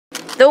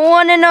the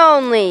one and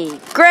only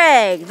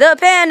Greg the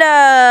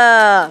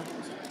Panda.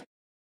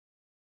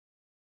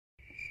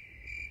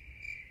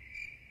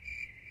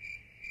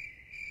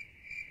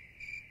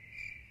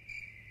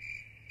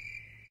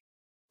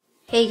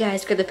 Hey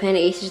guys, Greg the Panda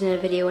Ace is in a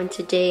video, and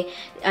today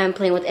I'm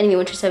playing with Enemy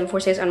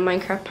 12746 on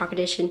Minecraft Pocket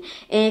Edition.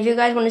 And if you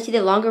guys want to see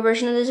the longer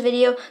version of this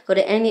video, go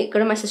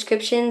to my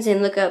subscriptions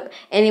and look up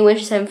Enemy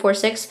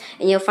 12746,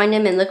 and you'll find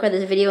him and look at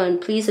this video, and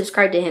please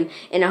subscribe to him.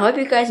 And I hope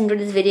you guys enjoyed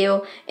this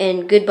video,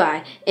 and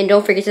goodbye. And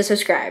don't forget to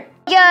subscribe.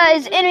 Hey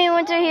guys, Enemy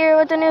Winter here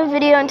with a new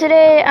video, and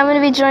today I'm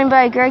going to be joined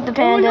by Greg the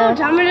Panda.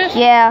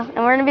 Yeah,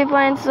 and we're going to be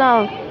playing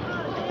some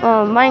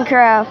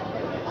Minecraft.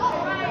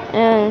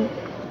 And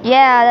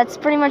yeah, that's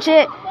pretty much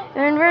it.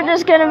 And we're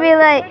just gonna be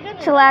like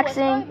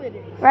chillaxing.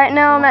 Right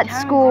now I'm at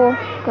school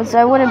because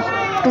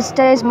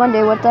today's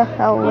Monday. What the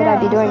hell would I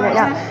be doing right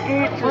now?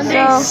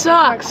 Monday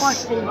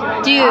sucks. Dude,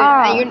 get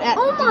out of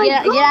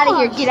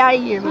here. Get out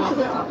of here,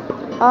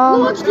 man.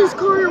 Watch this,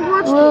 Connor.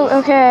 Watch this.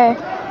 Okay.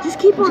 Just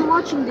keep on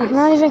watching this. I'm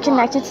not even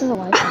connected to the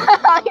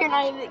Wi-Fi. You're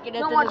not even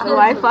connected to the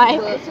Wi-Fi.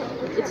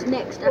 It's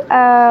next.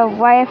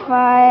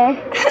 Wi-Fi.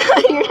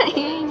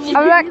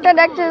 I'm not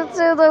connected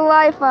to the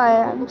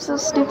Wi-Fi. I'm so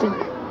stupid.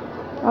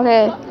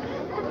 Okay.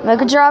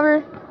 Mega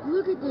Dropper.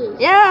 Look at this.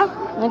 Yeah.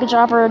 Mega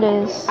Dropper it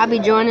is. I'll be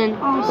joining.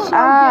 Oh, so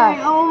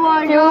gay. Oh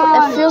my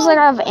god. It feels like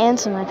I have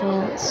ants in my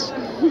pants.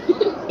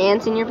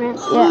 Ants in your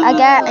pants? Yeah, I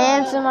got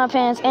ants in my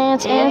pants.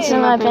 Ants in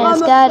my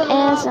pants. Got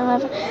ants in my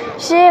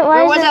pants. Shit,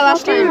 why was that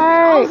last time?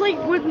 I was hurt?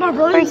 like with my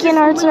brother. Freaking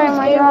hurts right,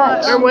 my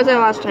god. Where was I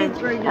last time?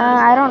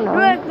 I don't know.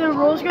 I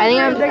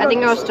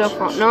think I was still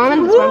falling. No, I'm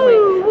in the spawn plate.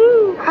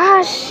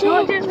 Ah,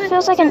 shit. It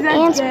feels like an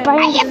ant's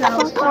biting the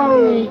fuck out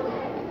of me.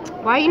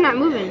 Why are you not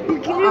moving?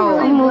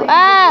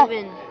 Ah!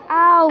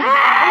 Ow!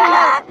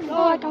 I feel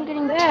like I'm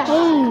getting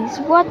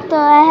tased. What the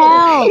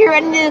hell? You're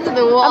running into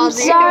the wall. I'm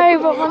sorry,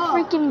 but my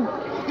freaking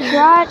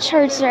crotch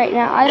hurts right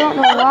now. I don't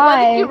know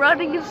why. You're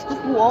running against the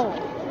wall.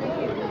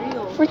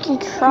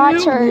 Freaking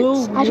crotch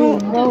hurts. I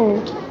don't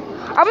know.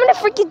 I'm gonna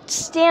freaking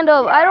stand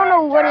up. I don't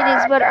know what it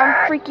is, but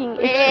I'm freaking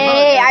itching.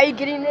 Hey, are you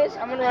getting this?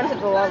 I'm gonna run into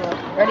the lava.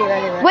 Ready.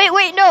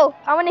 Wait, no.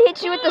 I'm gonna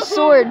hit you with the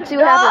sword. See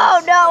what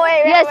happens. No,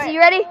 wait. Yes, you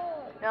ready?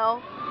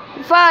 No.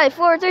 5,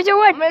 4, 3, 2,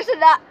 1. I'm gonna sit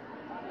that.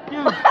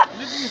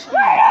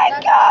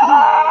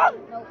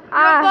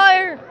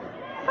 Fire!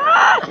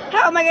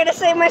 How am I gonna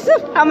save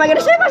myself? By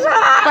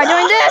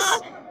doing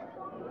this?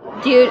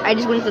 Dude, I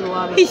just went into the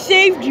lava. He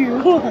saved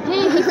you.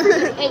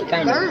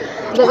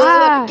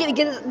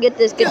 Get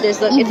this. Look,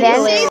 it's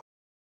hilarious.